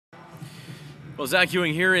Well, Zach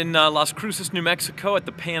Ewing here in Las Cruces, New Mexico at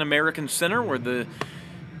the Pan American Center, where the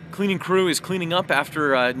cleaning crew is cleaning up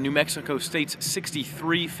after New Mexico State's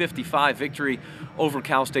 63-55 victory over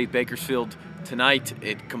Cal State Bakersfield tonight.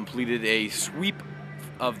 It completed a sweep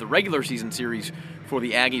of the regular season series for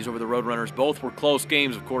the Aggies over the Roadrunners. Both were close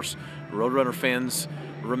games, of course. Roadrunner fans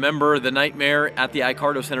remember the nightmare at the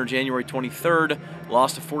Icardo Center January 23rd.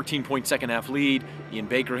 Lost a 14-point second-half lead. Ian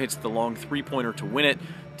Baker hits the long three-pointer to win it.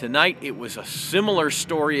 Tonight, it was a similar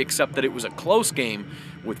story, except that it was a close game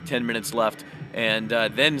with 10 minutes left. And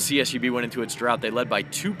then CSUB went into its drought. They led by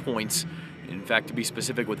 2 points. In fact, to be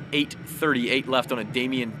specific, with 8:38 left on a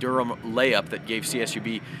Damian Durham layup that gave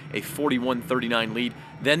CSUB a 41-39 lead.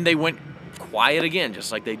 Then they went quiet again,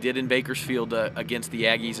 just like they did in Bakersfield against the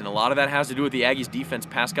Aggies, and a lot of that has to do with the Aggies' defense.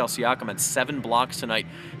 Pascal Siakam had 7 blocks tonight.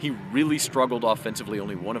 He really struggled offensively,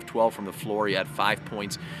 only 1 of 12 from the floor. He had 5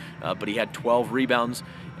 points, but he had 12 rebounds,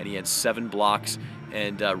 and he had 7 blocks,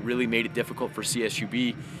 and really made it difficult for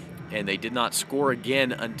CSUB, and they did not score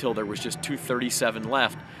again until there was just 2:37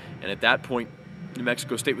 left, and at that point, New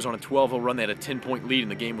Mexico State was on a 12-0 run. They had a 10-point lead,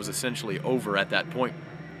 and the game was essentially over at that point.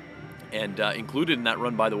 And included in that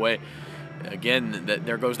run, by the way, again,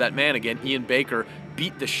 there goes that man again. Ian Baker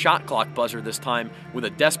beat the shot clock buzzer this time with a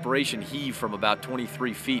desperation heave from about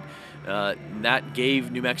 23 feet. That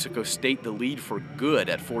gave New Mexico State the lead for good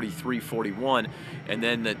at 43-41. And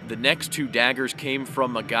then the next 2 daggers came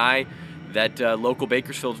from a guy that local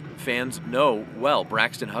Bakersfield fans know well,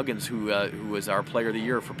 Braxton Huggins, who was our Player of the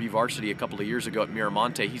Year for B-Varsity a couple of years ago at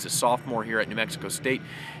Miramonte. He's a sophomore here at New Mexico State.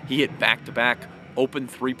 He hit back-to-back open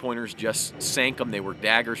three-pointers, just sank them. They were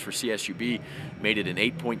daggers for CSUB, made it an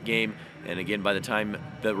 8-point game, and again, by the time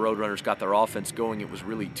the Roadrunners got their offense going, it was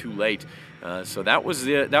really too late. So that was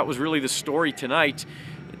really the story tonight.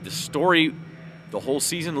 The story the whole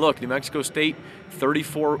season. Look, New Mexico State,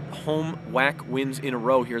 34 home WAC wins in a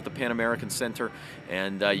row here at the Pan American Center,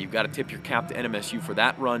 and you've got to tip your cap to NMSU for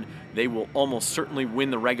that run. They will almost certainly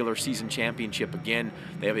win the regular season championship again.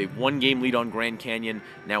 They have a 1-game lead on Grand Canyon,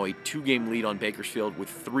 now a 2-game lead on Bakersfield with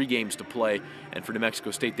 3 games to play, and for New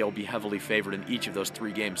Mexico State, they'll be heavily favored in each of those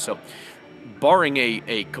 3 games. So, barring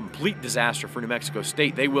a complete disaster for New Mexico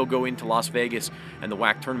State, they will go into Las Vegas and the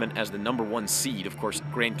WAC tournament as the #1 seed. Of course,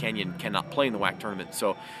 Grand Canyon cannot play in the WAC tournament,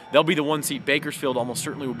 so they'll be the 1 seed. Bakersfield almost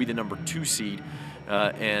certainly will be the #2 seed,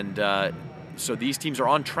 so these teams are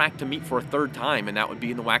on track to meet for a 3rd time, and that would be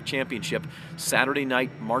in the WAC championship Saturday night,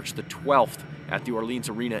 March the 12th at the Orleans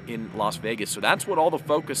Arena in Las Vegas. So that's what all the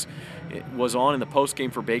focus was on in the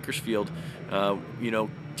postgame for Bakersfield. You know,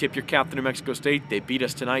 tip your cap to New Mexico State. They beat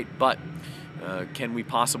us tonight, but can we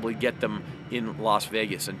possibly get them in Las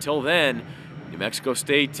Vegas? Until then, New Mexico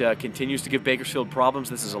State continues to give Bakersfield problems.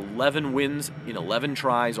 This is 11 wins in 11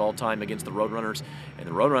 tries all time against the Roadrunners, and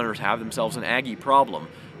the Roadrunners have themselves an Aggie problem.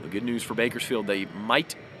 The good news for Bakersfield, they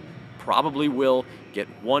probably will get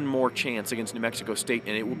 1 more chance against New Mexico State,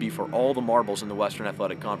 and it will be for all the marbles in the Western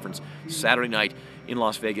Athletic Conference Saturday night in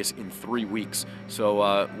Las Vegas in 3 weeks.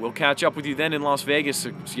 So we'll catch up with you then in Las Vegas.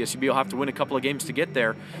 CSUB will have to win a couple of games to get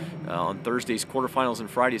there. On Thursday's quarterfinals and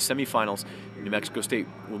Friday's semifinals, New Mexico State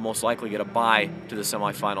will most likely get a bye to the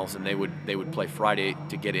semifinals, and they would play Friday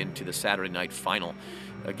to get into the Saturday night final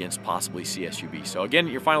against possibly CSUB. So again,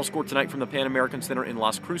 your final score tonight from the Pan American Center in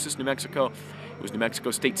Las Cruces, New Mexico. It was New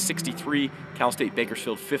Mexico State 63, Cal State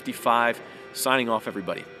Bakersfield 55. Signing off,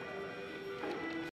 everybody.